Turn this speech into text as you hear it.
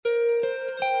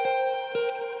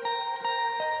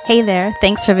Hey there,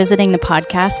 thanks for visiting the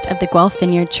podcast of the Guelph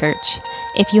Vineyard Church.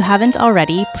 If you haven't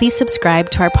already, please subscribe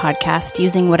to our podcast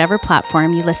using whatever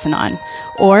platform you listen on,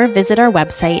 or visit our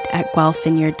website at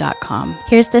guelphvineyard.com.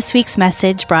 Here's this week's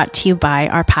message brought to you by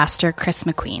our pastor, Chris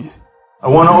McQueen. I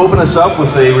want to open us up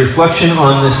with a reflection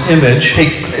on this image. Hey,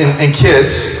 and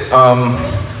kids,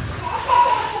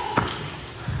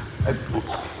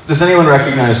 does anyone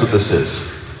recognize what this is?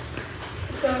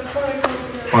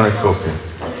 Cornucopia.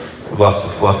 Lots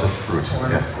of fruit.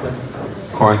 Yeah.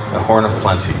 A horn of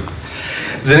plenty.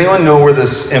 Does anyone know where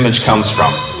this image comes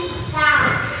from?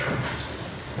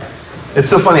 It's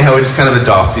so funny how we just kind of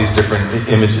adopt these different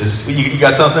images. You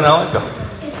got something, Alec? Go.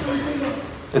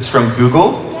 It's from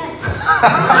Google?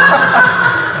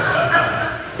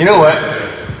 You know what?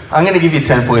 I'm going to give you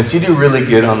 10 points. You do really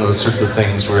good on those sorts of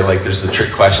things where like there's the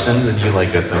trick questions and you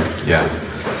like get them. Yeah.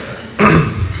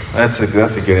 That's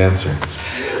a good answer.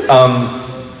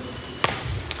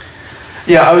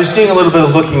 Yeah, I was doing a little bit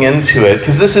of looking into it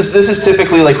because this is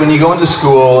typically like when you go into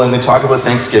school and they talk about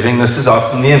Thanksgiving, this is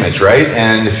often the image, right?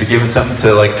 And if you're given something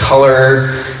to like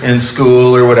color in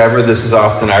school or whatever, this is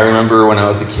often, I remember when I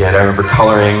was a kid, I remember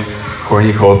coloring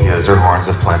cornucopias or horns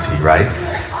of plenty, right?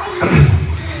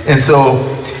 And so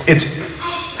it's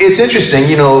interesting,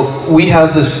 you know, we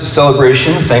have this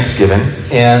celebration of Thanksgiving,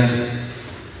 and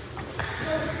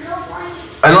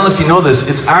I don't know if you know this,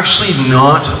 it's actually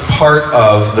not part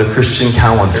of the Christian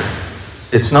calendar.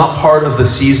 It's not part of the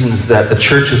seasons that the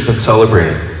church has been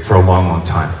celebrating for a long, long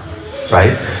time,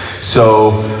 right?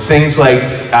 So things like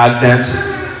Advent,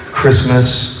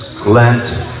 Christmas, Lent,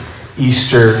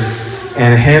 Easter,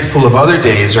 and a handful of other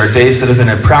days are days that have been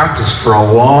in practice for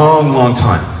a long, long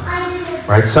time,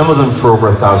 right? Some of them for over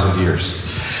 1,000 years.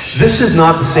 This is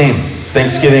not the same.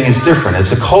 Thanksgiving is different.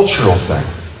 It's a cultural thing,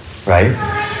 right?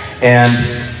 And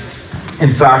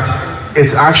in fact,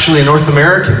 it's actually a North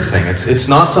American thing. It's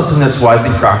not something that's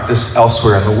widely practiced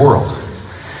elsewhere in the world.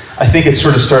 I think it's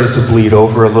sort of started to bleed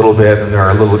over a little bit, and there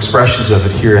are little expressions of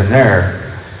it here and there.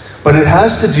 But it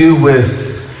has to do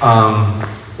with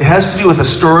a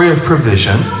story of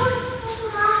provision.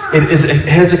 It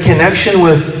has a connection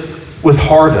with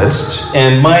harvest.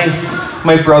 And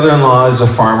my brother-in-law is a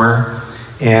farmer,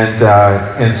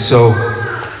 and so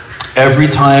every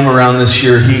time around this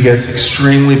year, he gets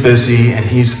extremely busy, and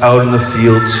he's out in the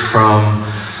fields from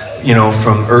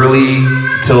early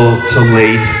till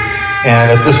late. And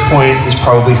at this point, he's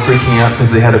probably freaking out because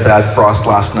they had a bad frost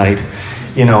last night,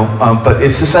 But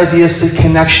it's this idea, it's the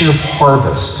connection of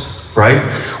harvest, right?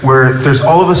 Where there's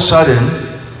all of a sudden,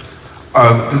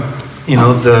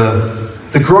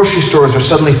 the grocery stores are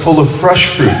suddenly full of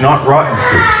fresh fruit, not rotten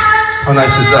fruit. How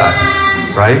nice is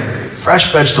that, right?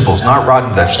 Fresh vegetables, not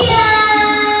rotten vegetables.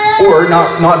 Or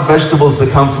not vegetables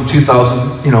that come from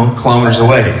 2,000, kilometers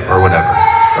away or whatever,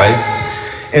 right?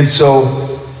 And so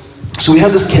we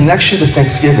have this connection to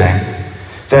Thanksgiving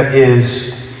that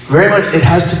is very much, it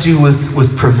has to do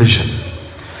with provision.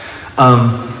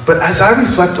 But as I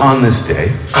reflect on this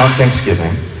day, on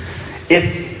Thanksgiving,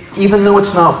 even though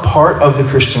it's not part of the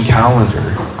Christian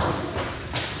calendar,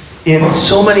 in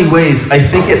so many ways, I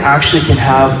think it actually can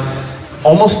have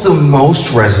almost the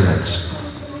most resonance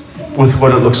with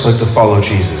what it looks like to follow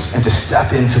Jesus and to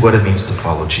step into what it means to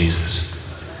follow Jesus,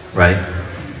 right?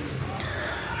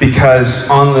 Because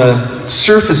on the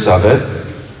surface of it,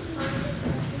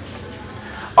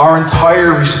 our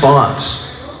entire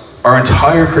response, our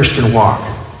entire Christian walk,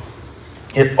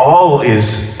 it all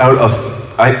is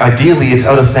ideally it's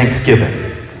out of thanksgiving,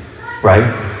 right?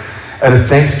 Out of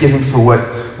thanksgiving for what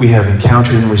we have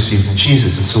encountered and received in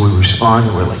Jesus. And so we respond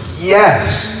and we're like,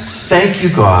 yes, thank you,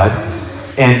 God.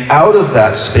 And out of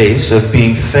that space of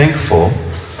being thankful,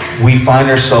 we find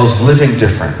ourselves living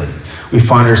differently. We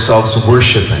find ourselves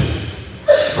worshiping,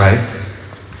 right?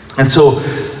 And so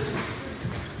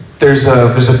there's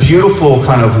a beautiful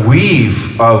kind of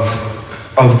weave of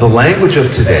the language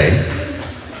of today.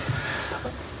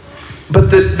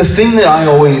 But the thing that I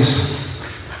always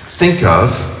think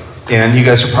of, and you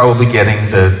guys are probably getting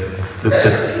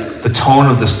the tone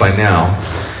of this by now,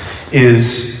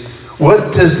 is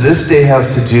what does this day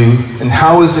have to do, and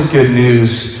how is it good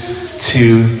news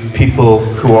to people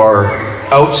who are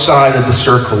outside of the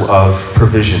circle of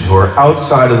provision, who are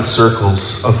outside of the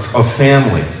circles of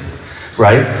family,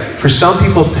 right? For some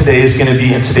people, today is going to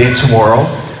be, and today and tomorrow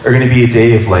are going to be a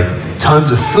day of like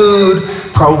tons of food,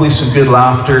 probably some good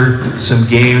laughter, some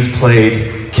games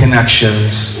played,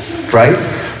 connections, right?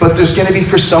 But there's going to be,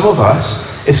 for some of us,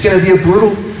 it's going to be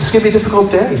it's going to be a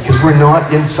difficult day because we're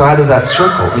not inside of that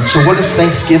circle. And so what does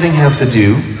Thanksgiving have to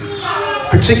do,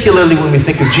 particularly when we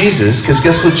think of Jesus? Because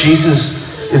guess what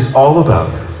Jesus is all about?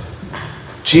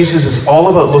 Jesus is all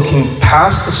about looking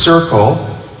past the circle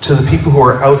to the people who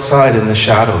are outside in the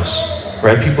shadows,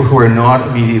 right? People who are not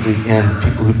immediately in,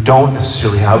 people who don't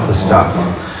necessarily have the stuff,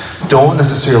 don't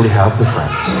necessarily have the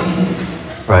friends,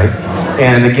 right?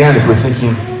 And again, if we're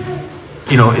thinking,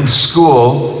 in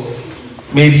school,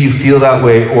 maybe you feel that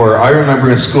way, or I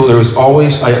remember in school there was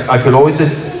always, it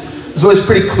was always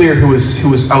pretty clear who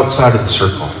was outside of the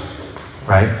circle,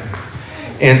 right?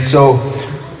 And so,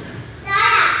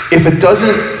 if it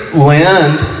doesn't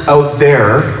land out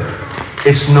there,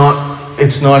 it's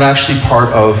not actually part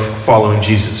of following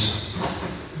Jesus,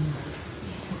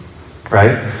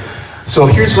 right? So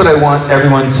here's what I want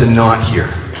everyone to not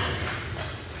hear.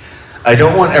 I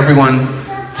don't want everyone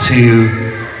to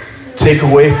take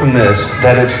away from this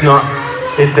that it's not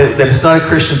a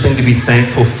Christian thing to be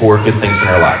thankful for good things in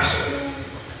our lives.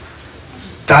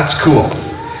 That's cool.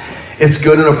 It's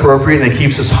good and appropriate, and it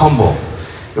keeps us humble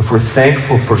if we're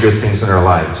thankful for good things in our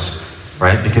lives,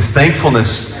 right? Because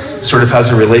thankfulness sort of has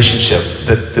a relationship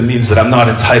that means that I'm not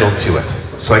entitled to it.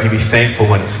 So I can be thankful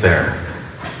when it's there,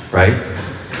 right?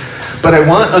 But I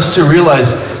want us to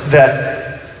realize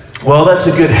that while that's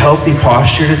a good, healthy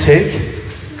posture to take,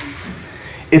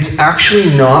 it's actually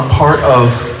not part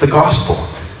of the gospel.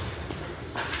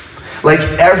 Like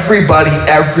everybody,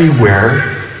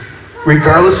 everywhere,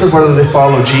 regardless of whether they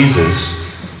follow Jesus,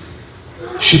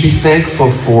 should be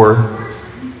thankful for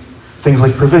things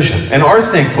like provision, and are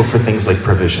thankful for things like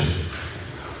provision,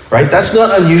 right? That's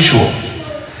not unusual.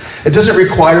 It doesn't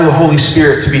require the Holy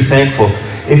Spirit to be thankful.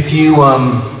 If you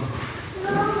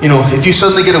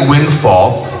suddenly get a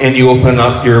windfall and you open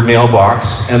up your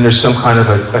mailbox and there's some kind of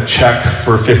a check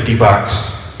for $50,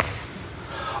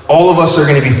 all of us are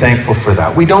going to be thankful for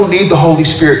that. We don't need the Holy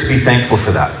Spirit to be thankful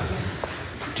for that.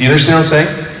 Do you understand what I'm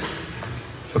saying?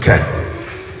 Okay.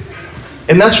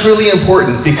 And that's really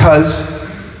important, because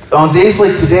on days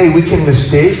like today, we can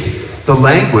mistake the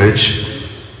language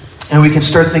and we can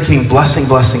start thinking, blessing,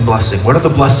 blessing, blessing. What are the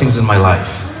blessings in my life,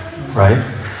 right?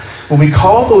 When we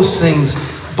call those things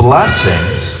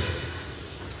blessings,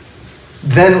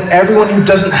 then everyone who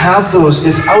doesn't have those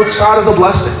is outside of the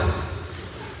blessing,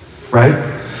 right?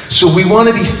 So we want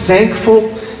to be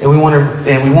thankful, and we want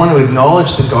to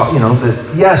acknowledge that God,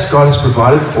 that yes, God has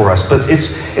provided for us, but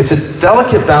it's a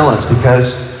delicate balance,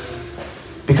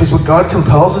 because what God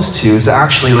compels us to is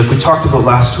actually, like we talked about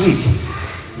last week,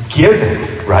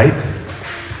 giving, right?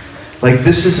 Like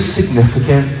this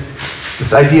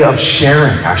idea of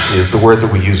sharing actually is the word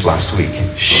that we used last week.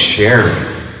 Sharing.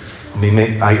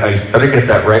 I better get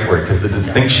that right word, because the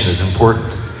distinction is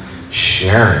important.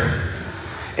 Sharing.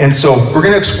 And so we're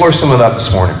going to explore some of that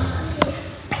this morning.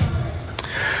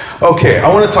 Okay, I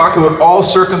want to talk about all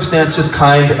circumstances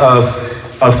kind of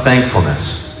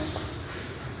thankfulness.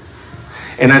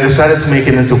 And I decided to make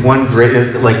it into one great,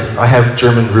 I have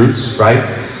German roots, right?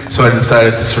 So I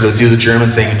decided to sort of do the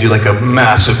German thing and do like a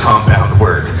massive compound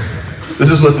word. This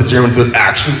is what the Germans would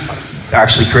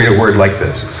actually create a word like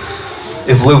this.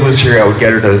 If Liv was here, I would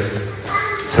get her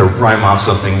to rhyme off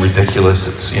something ridiculous.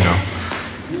 It's,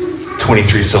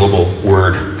 23-syllable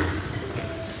word.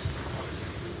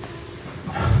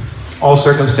 All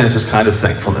circumstances kind of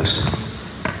thankfulness.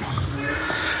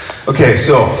 Okay,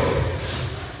 so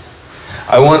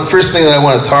first thing that I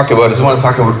want to talk about is I want to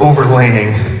talk about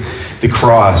overlaying the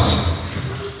cross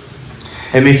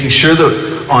and making sure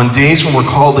that on days when we're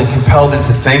called and compelled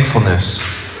into thankfulness,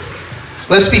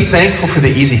 let's be thankful for the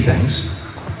easy things,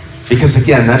 because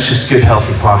again, that's just good,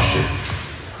 healthy posture,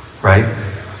 right?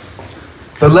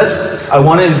 But I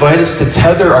want to invite us to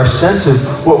tether our sense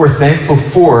of what we're thankful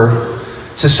for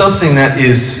to something that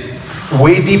is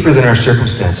way deeper than our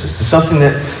circumstances, to something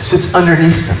that sits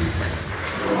underneath them,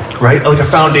 right? Like a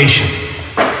foundation.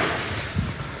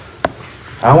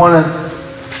 I want to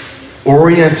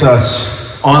orient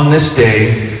us on this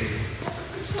day,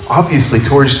 obviously,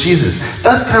 towards Jesus.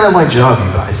 That's kind of my job,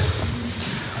 you guys.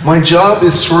 My job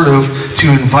is sort of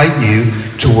to invite you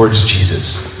towards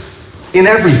Jesus in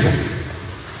everything,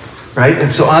 right?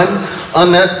 And so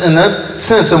in that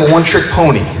sense, I'm a one-trick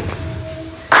pony.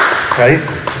 Right?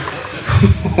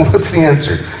 What's the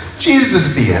answer? Jesus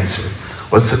is the answer.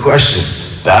 What's the question?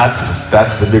 That's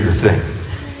the bigger thing.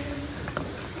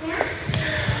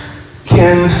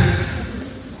 Can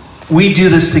we do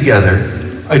this together?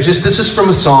 This is from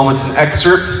a psalm. It's an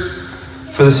excerpt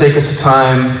for the sake of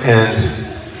time and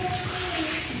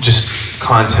just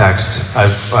context.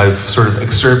 I've sort of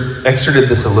excerpted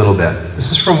this a little bit.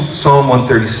 This is from Psalm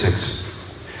 136.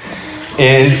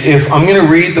 And if I'm going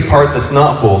to read the part that's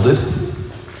not bolded,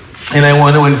 and I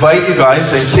want to invite you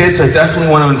guys, and kids, I definitely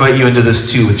want to invite you into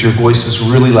this too, with your voices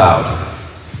really loud.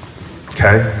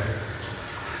 Okay?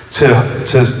 to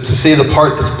say the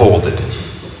part that's bolded.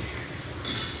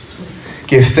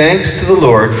 Give thanks to the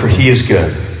Lord, for he is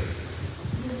good.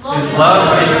 His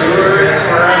love endures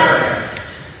forever.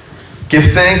 Give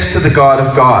thanks to the God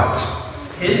of gods.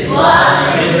 His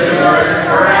love endures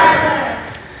forever.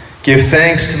 Give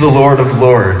thanks to the Lord of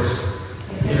lords.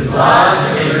 His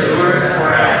love endures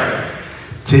forever.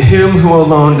 To him who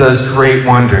alone does great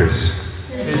wonders.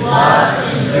 His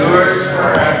love endures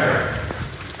forever.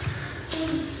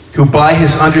 Who by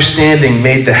his understanding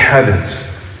made the heavens.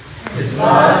 His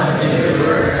love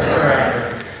endures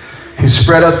forever. Who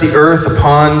spread out the earth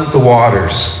upon the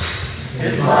waters.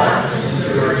 His love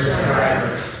endures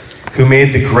forever. Who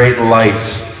made the great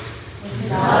lights. His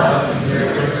love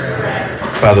endures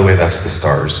forever. By the way, that's the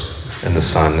stars and the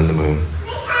sun and the moon.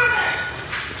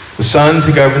 The sun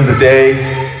to govern the day.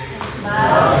 His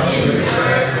love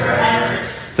endures forever.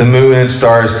 The moon and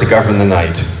stars to govern the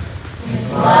night.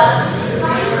 His love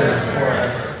endures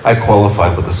forever. I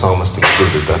qualified what the psalmist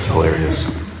included. That's hilarious.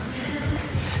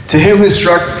 To him who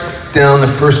struck down the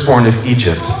firstborn of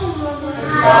Egypt.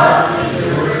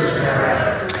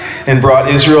 And brought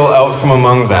Israel out from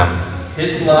among them.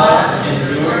 His love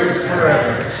endures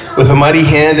forever. With a mighty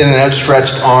hand and an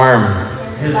outstretched arm.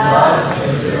 His love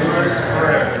endures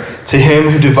forever. To him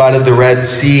who divided the Red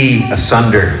Sea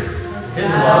asunder. His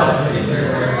love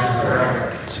endures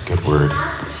forever. It's a good word.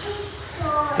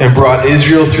 And brought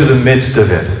Israel through the midst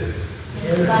of it.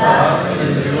 His love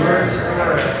endures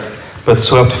forever. But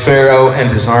swept Pharaoh and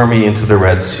his army into the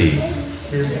Red Sea.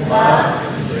 His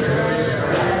love endures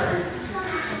forever.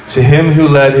 To him who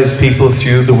led his people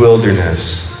through the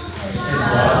wilderness. His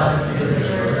love endures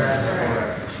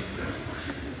forever.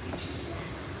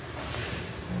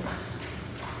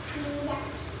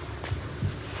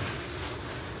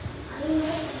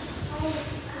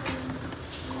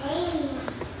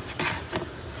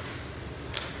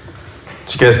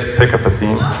 Did you guys pick up a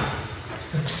theme?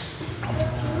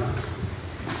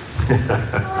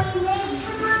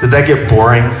 Did that get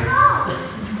boring?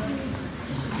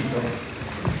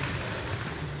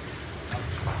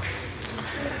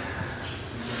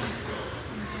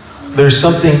 There's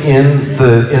something in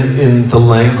the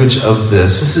language of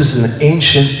this. This is an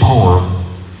ancient poem.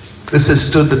 This has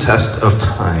stood the test of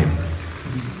time.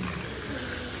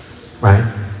 Right?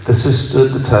 This has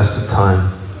stood the test of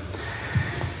time.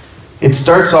 It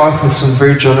starts off with some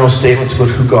very general statements about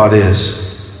who God is.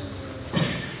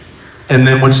 And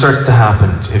then what starts to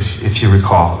happen, if you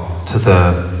recall, to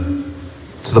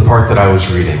the part that I was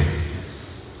reading?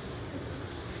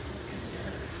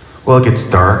 Well, it gets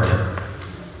dark.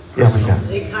 Yeah, we got.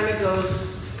 It kind of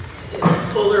goes, it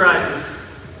polarizes.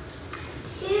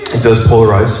 It does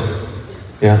polarize.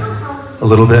 Yeah, a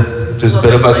little bit. There's a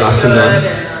bit of an us and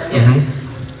them.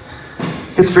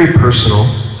 It's very personal,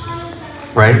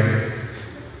 right?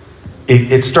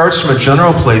 It starts from a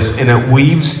general place and it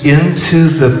weaves into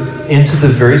the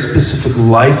very specific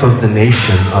life of the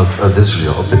nation of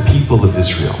Israel, of the people of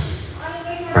Israel,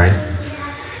 right?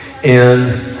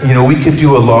 And, we could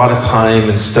do a lot of time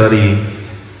and study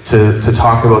to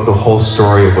talk about the whole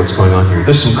story of what's going on here.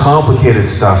 There's some complicated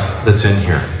stuff that's in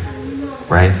here,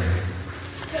 right?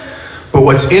 But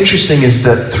what's interesting is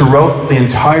that throughout the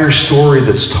entire story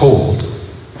that's told,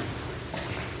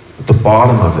 at the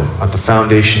bottom of it, at the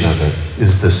foundation of it,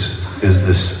 is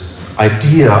this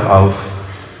idea of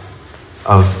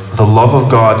the love of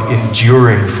God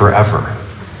enduring forever.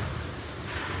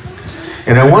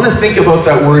 And I want to think about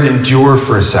that word endure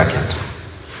for a second.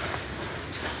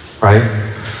 Right?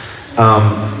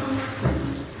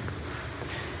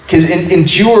 Because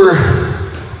endure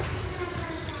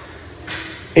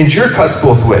cuts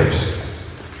both ways.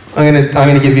 I'm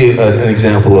gonna give you an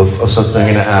example of something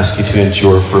I'm going to ask you to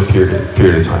endure for a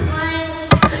period of time.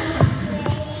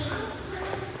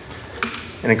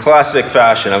 And in classic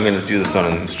fashion, I'm going to do this on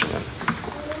an instrument.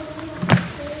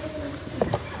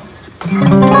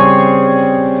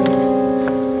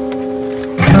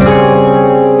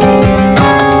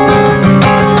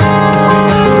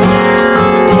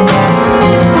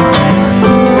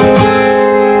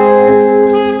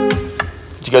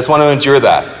 Do you guys want to endure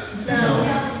that?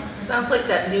 Sounds like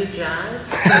that new jazz.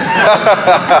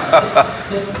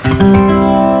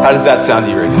 How does that sound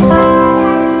to you right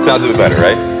now? Sounds a bit better,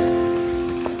 right?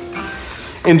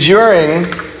 Enduring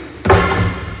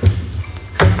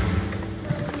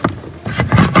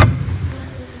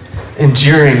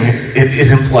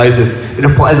it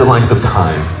implies a length of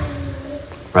time,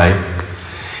 right?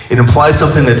 It implies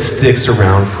something that sticks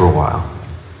around for a while.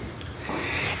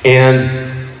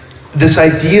 And this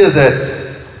idea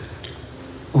that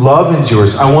love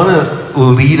endures, I want to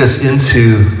lead us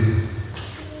into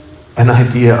an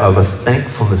idea of a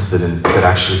thankfulness that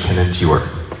actually can endure.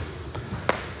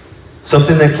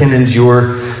 Something that can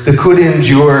endure, that could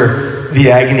endure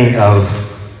the agony of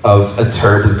a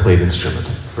terribly played instrument,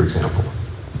 for example.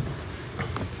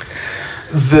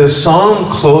 The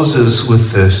psalm closes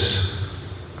with this: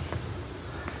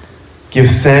 give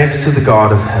thanks to the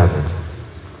God of heaven.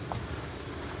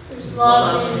 His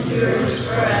love endures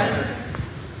forever.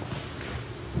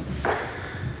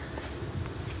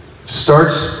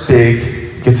 Starts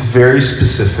big, gets very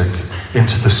specific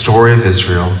into the story of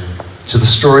Israel, to the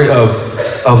story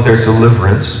of their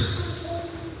deliverance,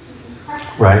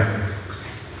 right?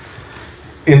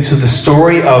 Into the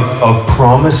story of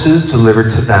promises delivered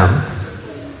to them.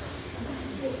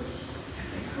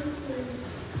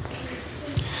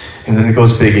 And then it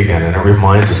goes big again, and it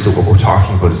reminds us that what we're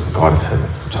talking about is the God of heaven.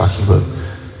 We're talking about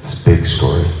this big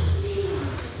story.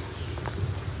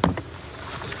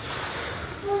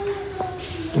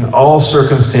 In all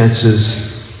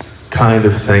circumstances, kind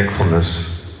of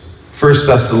thankfulness. 1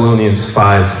 Thessalonians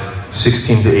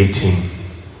 5:16-18.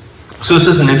 So this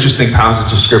is an interesting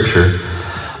passage of Scripture.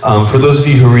 For those of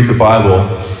you who read the Bible,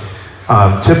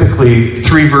 typically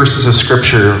 3 verses of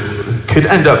Scripture could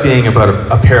end up being about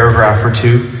a paragraph or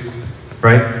two,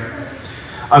 right?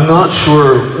 I'm not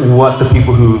sure what the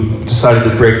people who decided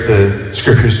to break the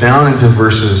Scriptures down into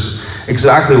verses,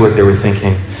 exactly what they were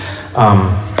thinking.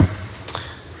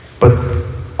 But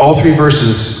all 3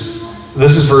 verses,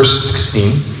 this is verse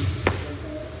 16.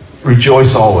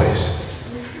 Rejoice always.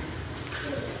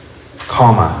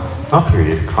 Comma. Not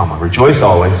period, comma. Rejoice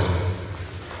always.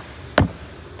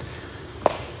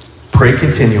 Pray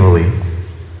continually.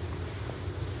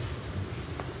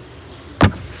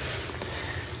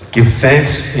 Give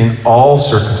thanks in all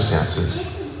circumstances.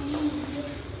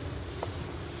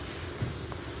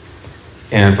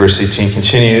 And verse 18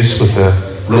 continues with a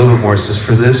little bit more. It says,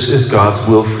 for this is God's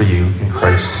will for you in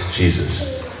Christ Jesus.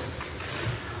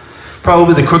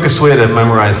 Probably the quickest way to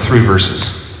memorize 3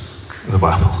 verses in the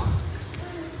Bible.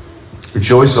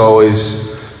 Rejoice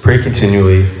always, pray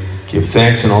continually, give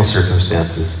thanks in all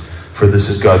circumstances, for this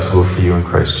is God's will for you in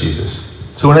Christ Jesus.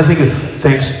 So when I think of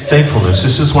thankfulness,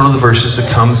 this is one of the verses that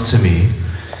comes to me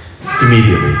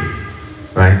immediately,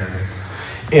 right?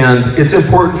 And it's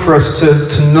important for us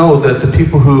to know that the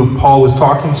people who Paul was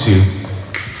talking to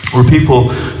were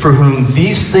people for whom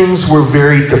these things were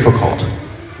very difficult,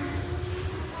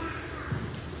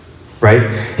 right?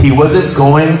 He wasn't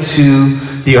going to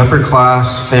the upper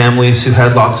class families who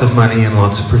had lots of money and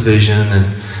lots of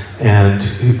provision and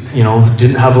you know,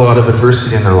 didn't have a lot of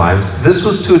adversity in their lives. This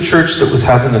was to a church that was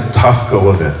having a tough go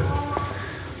of it.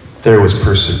 There was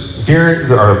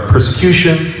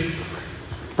persecution,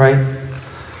 right?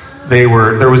 We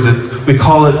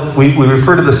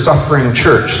refer to the suffering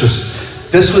church.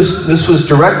 This was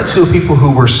directed to people who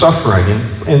were suffering.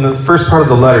 And in the first part of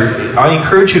the letter, I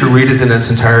encourage you to read it in its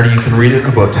entirety. You can read it in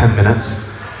about 10 minutes,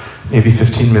 maybe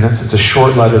 15 minutes. It's a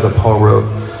short letter that Paul wrote.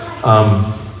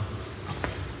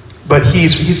 But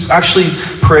he's actually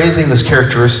praising this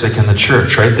characteristic in the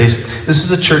church, right? This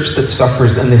is a church that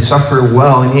suffers, and they suffer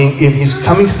well. And he's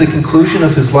coming to the conclusion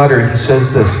of his letter, and he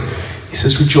says this. He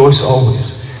says, rejoice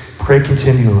always, pray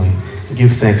continually, and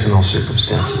give thanks in all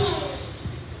circumstances.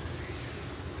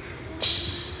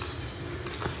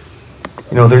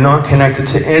 You know, they're not connected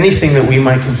to anything that we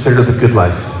might consider the good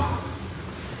life.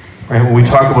 Right? When we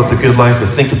talk about the good life or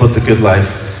think about the good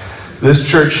life, this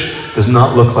church does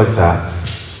not look like that.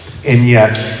 And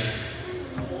yet,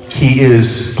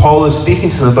 Paul is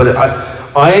speaking to them, but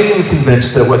I am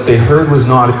convinced that what they heard was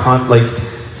not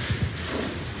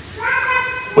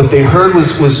what they heard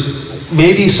was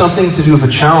maybe something to do with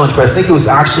a challenge, but I think it was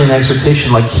actually an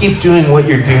exhortation, like, keep doing what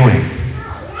you're doing.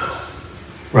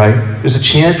 Right? There's a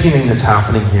championing that's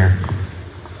happening here.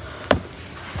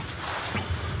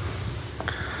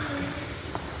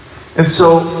 And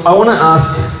so I want to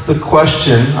ask the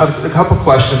question, I have a couple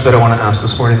questions that I want to ask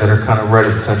this morning that are kind of right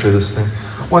at the center of this thing.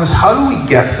 One is, how do we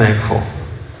get thankful?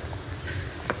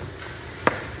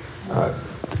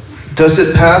 Does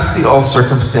it pass the all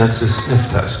circumstances sniff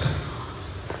test?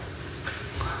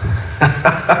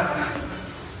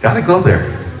 Gotta go there.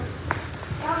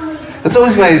 That's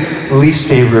always my least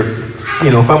favorite,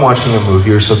 if I'm watching a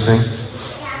movie or something,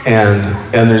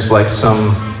 and there's like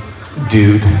some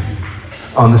dude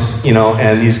on this,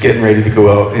 and he's getting ready to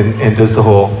go out and does the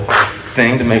whole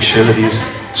thing to make sure that his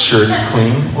shirt is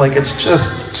clean. Like, it's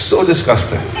just so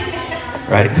disgusting,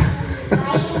 right?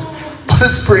 But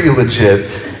it's pretty legit.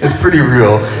 It's pretty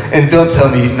real. And don't tell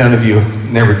me none of you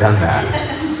have never done that.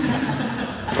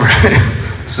 Right?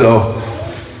 So,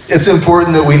 It's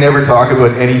important that we never talk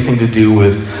about anything to do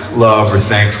with love or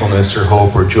thankfulness or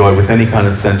hope or joy with any kind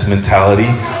of sentimentality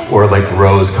or like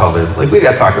rose-colored. Like, we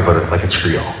gotta talk about it like it's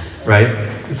real, right?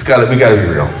 We gotta be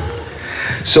real.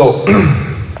 So,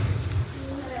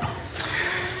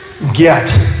 get,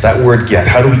 that word get.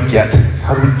 How do we get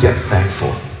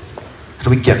thankful? How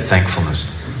do we get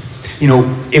thankfulness? You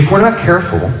know, if we're not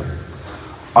careful,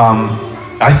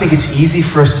 I think it's easy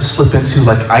for us to slip into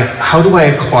like, how do I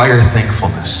acquire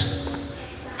thankfulness?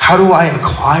 How do I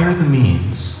acquire the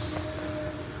means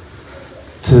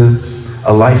to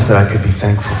a life that I could be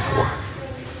thankful for?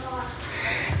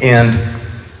 And,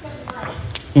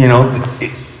 you know,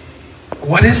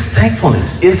 what is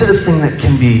thankfulness? Is it a thing that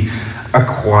can be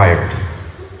acquired?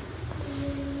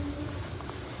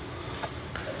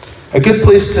 A good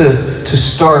place to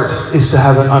start is to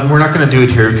have we're not going to do it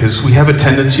here because we have a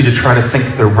tendency to try to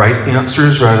think the right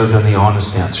answers rather than the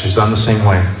honest answers. I'm the same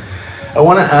way. I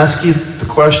want to ask you the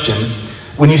question,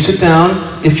 when you sit down,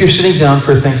 if you're sitting down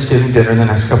for a Thanksgiving dinner in the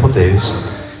next couple of days,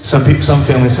 some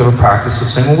families have a practice of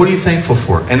saying, well, what are you thankful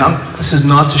for? And this is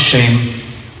not to shame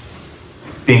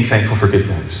being thankful for good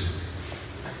things.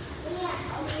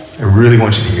 I really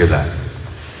want you to hear that.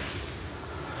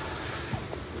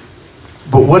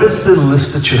 But what is the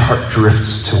list that your heart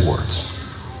drifts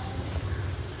towards?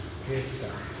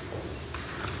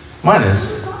 Mine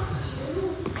is,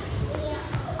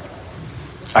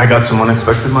 I got some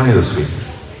unexpected money this week.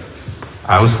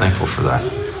 I was thankful for that.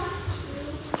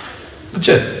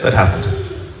 Legit, that happened.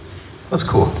 That's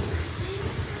cool.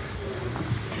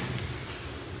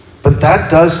 But that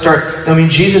does start, I mean,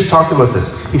 Jesus talked about this.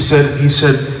 He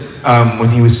said when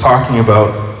he was talking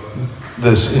about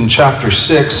this in chapter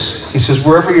 6, he says,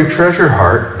 wherever your treasure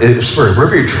is,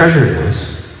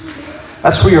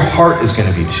 that's where your heart is going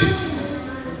to be too,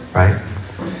 right?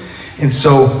 And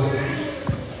so,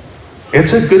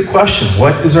 it's a good question.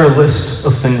 What is our list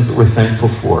of things that we're thankful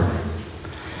for?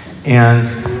 And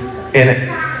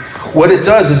what it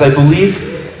does is, I believe,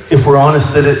 if we're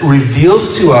honest, that it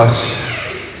reveals to us,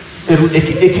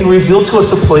 it can reveal to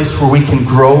us a place where we can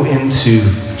grow into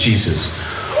Jesus,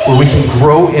 where we can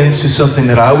grow into something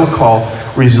that I would call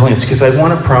resilience. Because I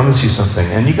want to promise you something.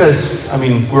 And you guys, I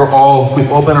mean, we've all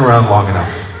been around long enough.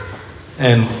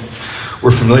 And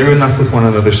we're familiar enough with one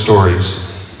another's stories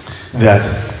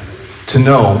to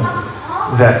know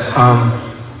that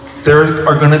there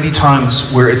are going to be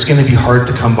times where it's going to be hard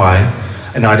to come by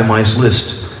an itemized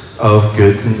list of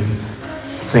goods and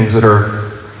things that are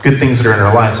good things that are in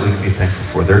our lives that we can be thankful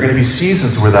for. There are going to be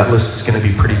seasons where that list is going to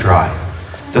be pretty dry.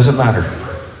 Doesn't matter.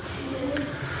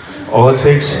 All it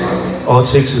takes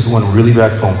is one really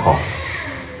bad phone call.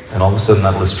 And all of a sudden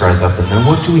that list dries up. And then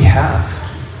what do we have?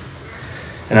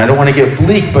 And I don't want to get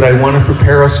bleak, but I want to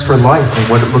prepare us for life and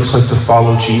what it looks like to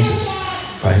follow Jesus.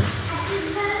 Right?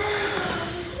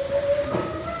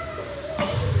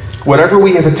 Whatever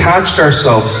we have attached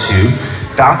ourselves to,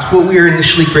 that's what we are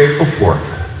initially grateful for.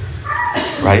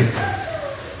 Right?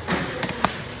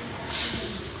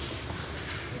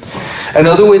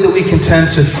 Another way that we can tend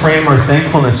to frame our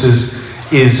thankfulness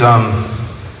is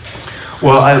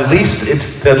well, at least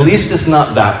it's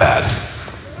not that bad.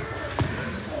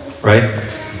 Right?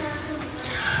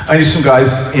 I knew some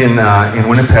guys in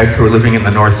Winnipeg who were living in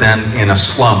the North End in a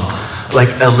slum, like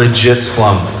a legit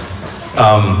slum.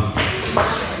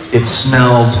 It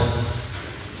smelled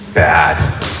bad.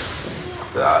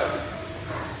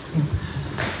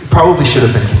 Probably should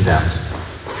have been condemned.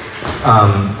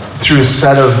 Through a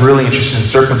set of really interesting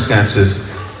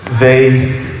circumstances,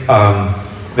 they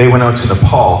went out to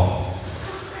Nepal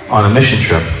on a mission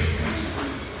trip.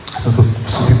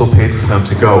 Some people paid for them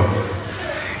to go,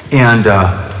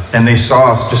 and they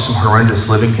saw just some horrendous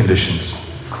living conditions.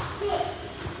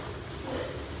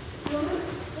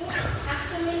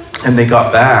 And they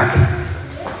got back,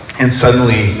 and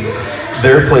suddenly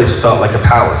their place felt like a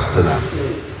palace to them.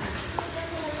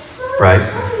 Right?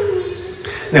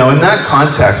 Now, in that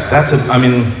context,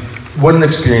 what an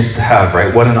experience to have,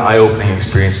 right? What an eye-opening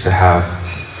experience to have.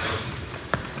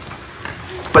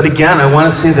 But again, I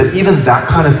want to say that even that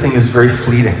kind of thing is very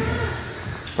fleeting,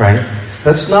 right?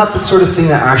 That's not the sort of thing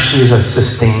that actually is a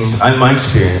sustained, in my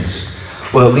experience,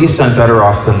 well, at least I'm better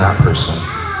off than that person,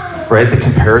 right? The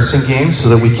comparison game, so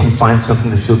that we can find something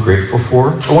to feel grateful for.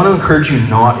 I want to encourage you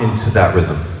not into that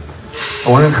rhythm. I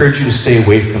want to encourage you to stay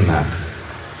away from that.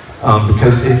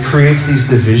 Because it creates these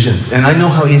divisions. And I know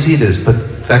how easy it is, but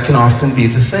that can often be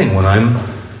the thing. When I'm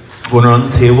going around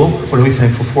the table, what are we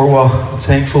thankful for? Well, I'm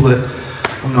thankful that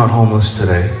I'm not homeless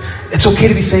today. It's okay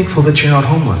to be thankful that you're not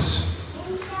homeless.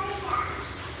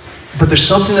 But there's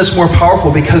something that's more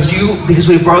powerful because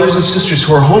we have brothers and sisters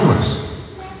who are homeless.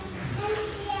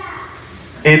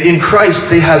 And in Christ,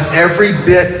 they have every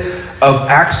bit of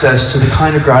access to the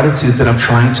kind of gratitude that I'm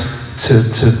trying to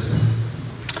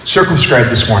circumscribe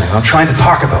this morning. I'm trying to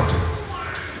talk about.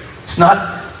 It's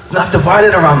not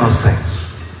divided around those things.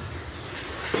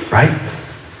 Right?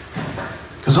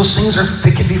 Because those things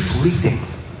they can be fleeting.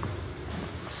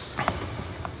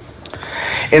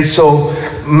 And so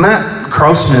Matt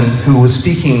Krausman, who was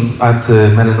speaking at the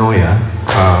Metanoia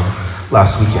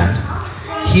last weekend,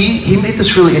 he made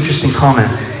this really interesting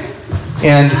comment.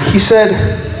 And he said,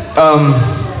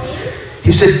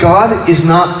 God is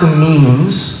not the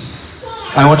means.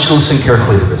 I want you to listen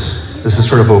carefully to this. This is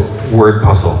sort of a word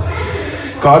puzzle.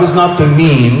 God is not the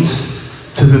means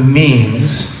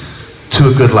to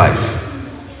a good life.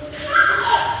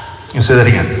 I'll say that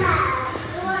again.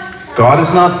 God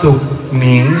is not the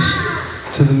means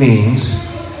to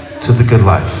the good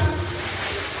life.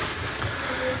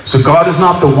 So God is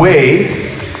not the way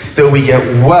that we get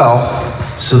wealth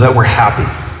so that we're happy.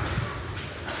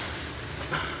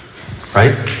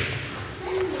 Right?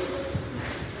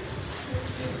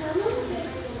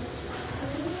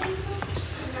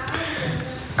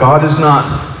 God is not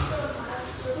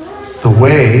the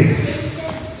way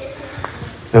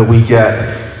that we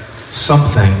get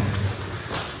something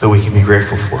that we can be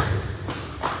grateful for.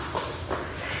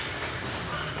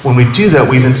 When we do that,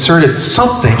 we've inserted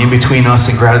something in between us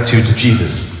and gratitude to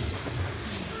Jesus.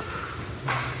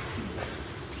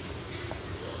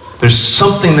 There's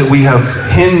something that we have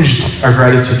hinged our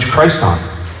gratitude to Christ on.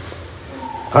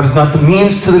 God is not the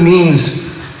means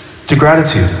to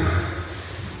gratitude.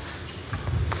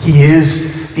 He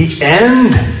is the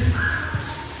end.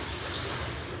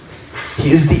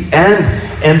 He is the end.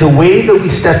 And the way that we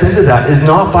step into that is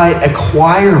not by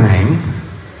acquiring,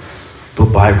 but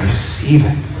by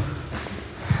receiving.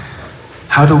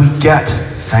 How do we get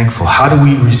thankful? How do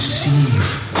we receive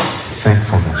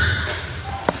thankfulness?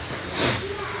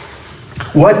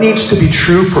 What needs to be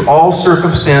true for all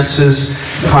circumstances,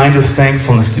 kind of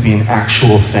thankfulness to be an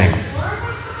actual thing?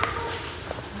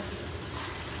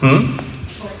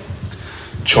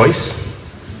 Choice?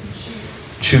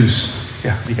 Choose.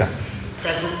 Yeah, you got it.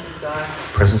 Presence of God.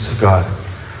 Presence of God.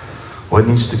 What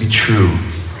needs to be true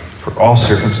for all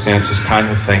circumstances, kind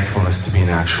of thankfulness to be an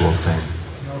actual thing?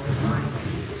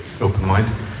 Open mind.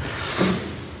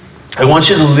 I want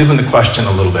you to live in the question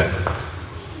a little bit.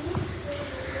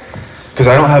 Because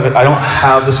I don't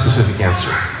have the specific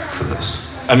answer for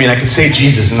this. I mean, I could say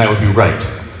Jesus and that would be right.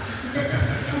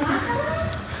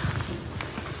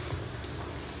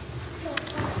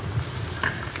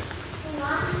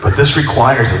 But this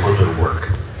requires a little bit of work.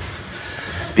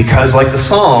 Because like the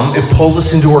Psalm, it pulls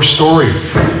us into our story.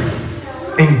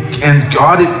 And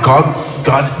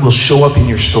God will show up in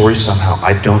your story somehow.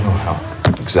 I don't know how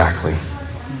exactly.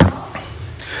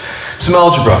 Some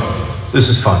algebra. This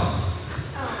is fun.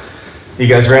 You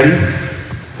guys ready?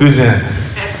 Who's in?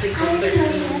 X equals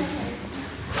 13.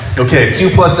 Okay,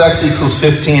 2 plus x equals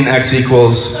 15, x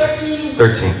equals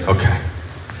 13. Okay.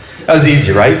 That was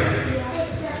easy, right?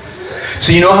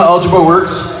 So you know how algebra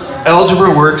works? Algebra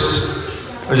works,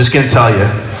 I'm just going to tell you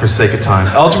for sake of time.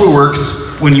 Algebra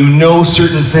works when you know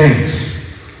certain things.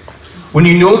 When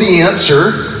you know the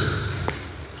answer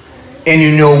and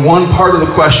you know one part of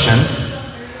the question,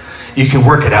 you can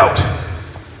work it out,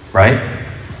 right?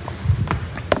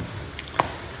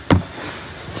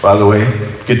 By the way,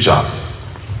 good job.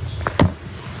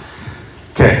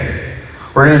 Okay,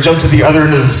 we're going to jump to the other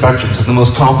end of the spectrum, so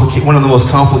one of the most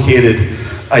complicated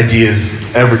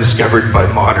ideas ever discovered by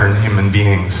modern human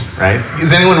beings, right?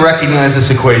 Does anyone recognize this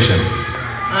equation?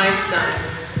 Einstein.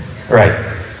 Right.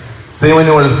 Does anyone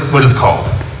know what it's called?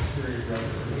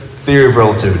 Theory of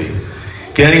relativity.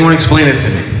 Can anyone explain it to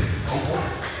me?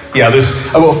 Yeah, there's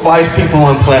about 5 people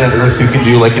on planet Earth who can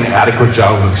do like an adequate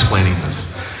job of explaining this.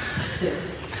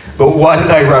 But why did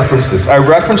I reference this? I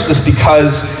reference this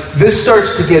because this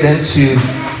starts to get into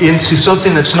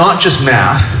something that's not just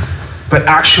math, but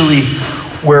actually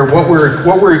where what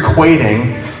we're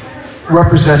equating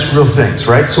represents real things,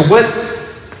 right? So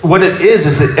what it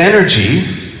is that energy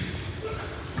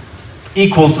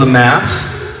equals the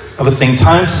mass of a thing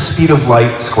times the speed of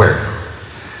light squared.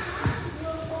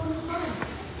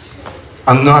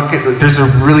 There's a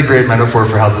really great metaphor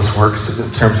for how this works in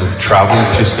terms of traveling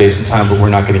through space and time, but we're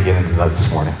not going to get into that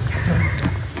this morning.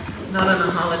 Not on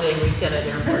a holiday weekend at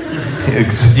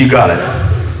airport. You got it.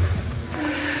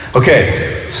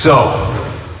 Okay, so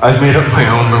I've made up my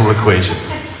own little equation.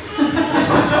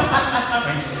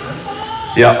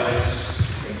 Yep.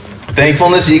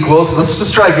 Thankfulness equals, let's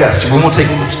just try guess. We won't take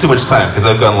too much time because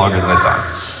I've gone longer than I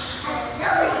thought.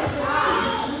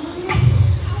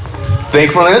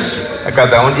 Thankfulness, I got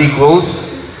that one,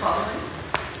 equals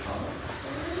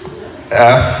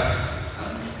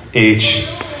F, H,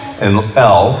 and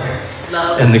L.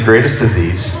 And the greatest of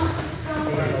these.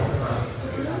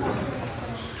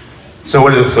 So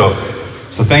what is it?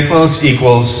 So thankfulness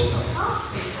equals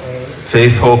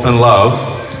faith, hope, and love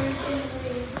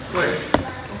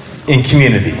in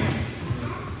community.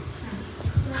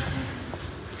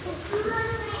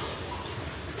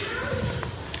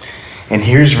 And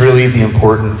here's really the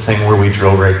important thing where we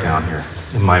drill right down here,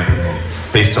 in my opinion,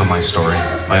 based on my story,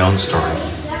 my own story.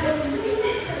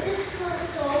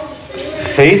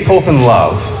 Faith, hope, and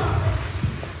love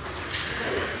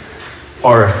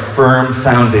are a firm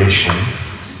foundation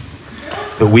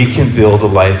that we can build a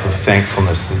life of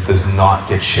thankfulness that does not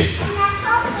get shaken.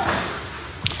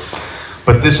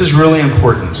 But this is really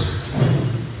important.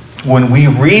 When we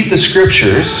read the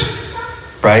scriptures,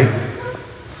 right?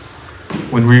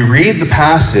 When we read the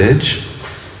passage,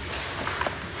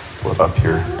 pull it up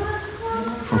here,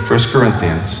 from 1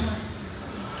 Corinthians,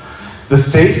 the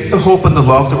faith, the hope, and the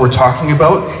love that we're talking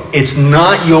about, it's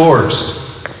not yours.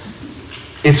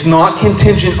 It's not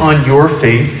contingent on your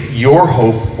faith, your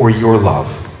hope, or your love.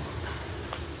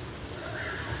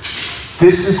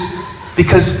 This is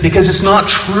because it's not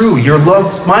true. Your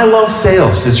love, my love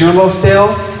fails. Does your love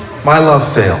fail? My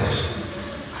love fails.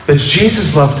 But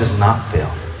Jesus' love does not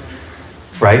fail.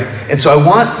 Right? And so I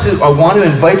want to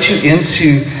invite you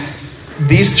into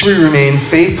these three remain: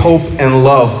 faith, hope, and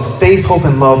love. Faith, hope,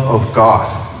 and love of God.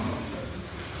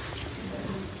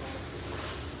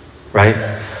 Right?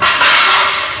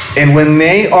 And when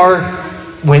they are,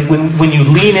 when you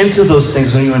lean into those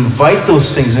things, when you invite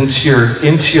those things into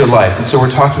your life, and so we're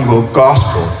talking about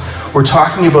gospel, we're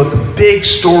talking about the big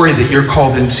story that you're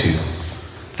called into.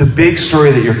 The big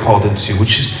story that you're called into,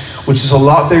 which is a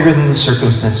lot bigger than the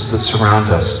circumstances that surround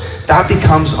us. That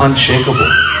becomes unshakable.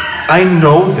 I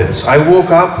know this. I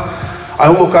woke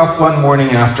up one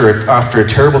morning after a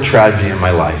terrible tragedy in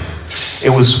my life. It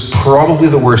was probably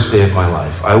the worst day of my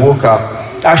life. I woke up,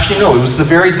 actually no, it was the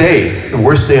very day, the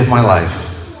worst day of my life,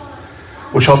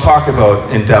 which I'll talk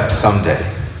about in depth someday.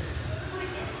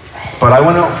 But I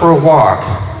went out for a walk,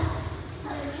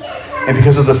 and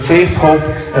because of the faith, hope,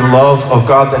 and love of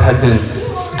God that had been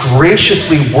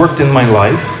graciously worked in my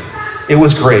life, it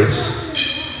was grace.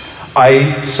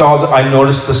 I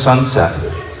noticed the sunset.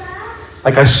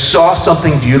 Like I saw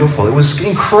something beautiful. It was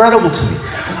incredible to me.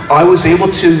 I was able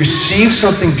to receive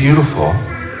something beautiful,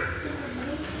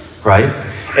 right?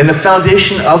 And the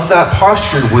foundation of that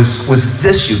posture was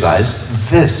this, you guys.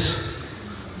 This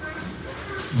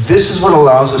is what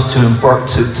allows us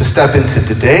to step into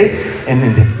today and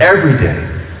into every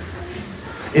day,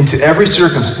 into every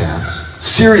circumstance.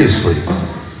 Seriously.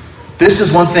 This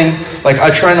is one thing, like I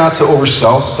try not to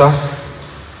oversell stuff,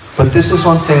 but this is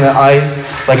one thing that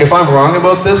if I'm wrong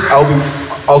about this,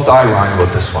 I'll die wrong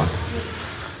about this one.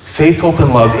 Faith, hope,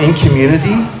 and love in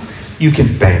community, you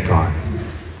can bank on.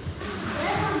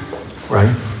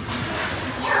 Right?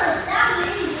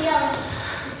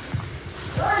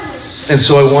 And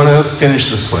so I want to finish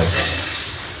this way.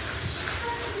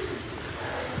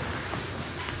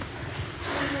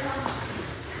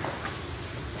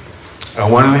 I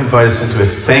want to invite us into a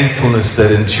thankfulness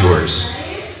that endures.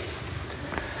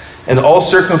 And all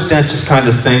circumstances kind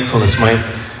of thankfulness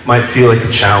might feel like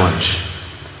a challenge.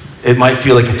 It might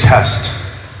feel like a test.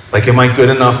 Like, am I good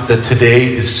enough that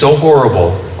today is so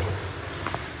horrible?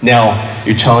 Now,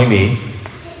 you're telling me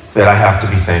that I have to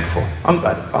be thankful.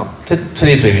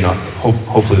 Today's maybe not,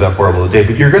 hopefully, that horrible a day,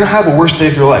 but you're going to have a worst day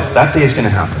of your life. That day is going to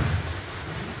happen.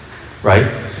 Right?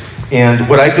 And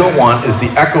what I don't want is the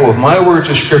echo of my words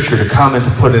of Scripture to come and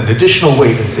to put an additional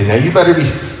weight and say, now you better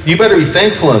be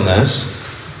thankful in this,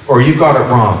 or you got it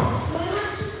wrong.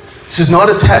 This is not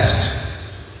a test.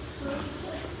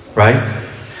 Right?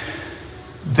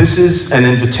 This is an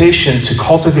invitation to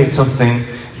cultivate something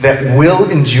that will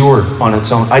endure on its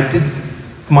own.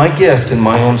 My gift in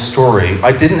my own story,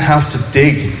 I didn't have to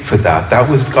dig for that. That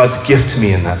was God's gift to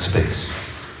me in that space.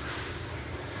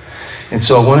 And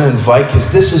so I want to invite,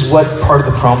 because this is what part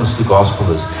of the promise of the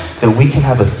gospel is, that we can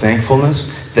have a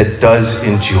thankfulness that does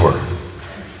endure.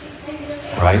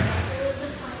 Right?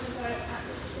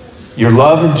 Your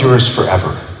love endures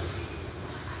forever.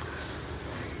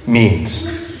 Means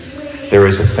there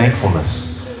is a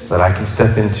thankfulness that I can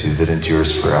step into that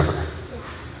endures forever.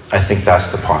 I think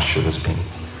that's the posture that's being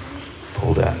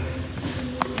pulled at.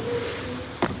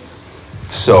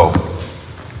 So,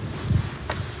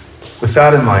 with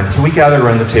that in mind, can we gather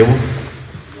around the table?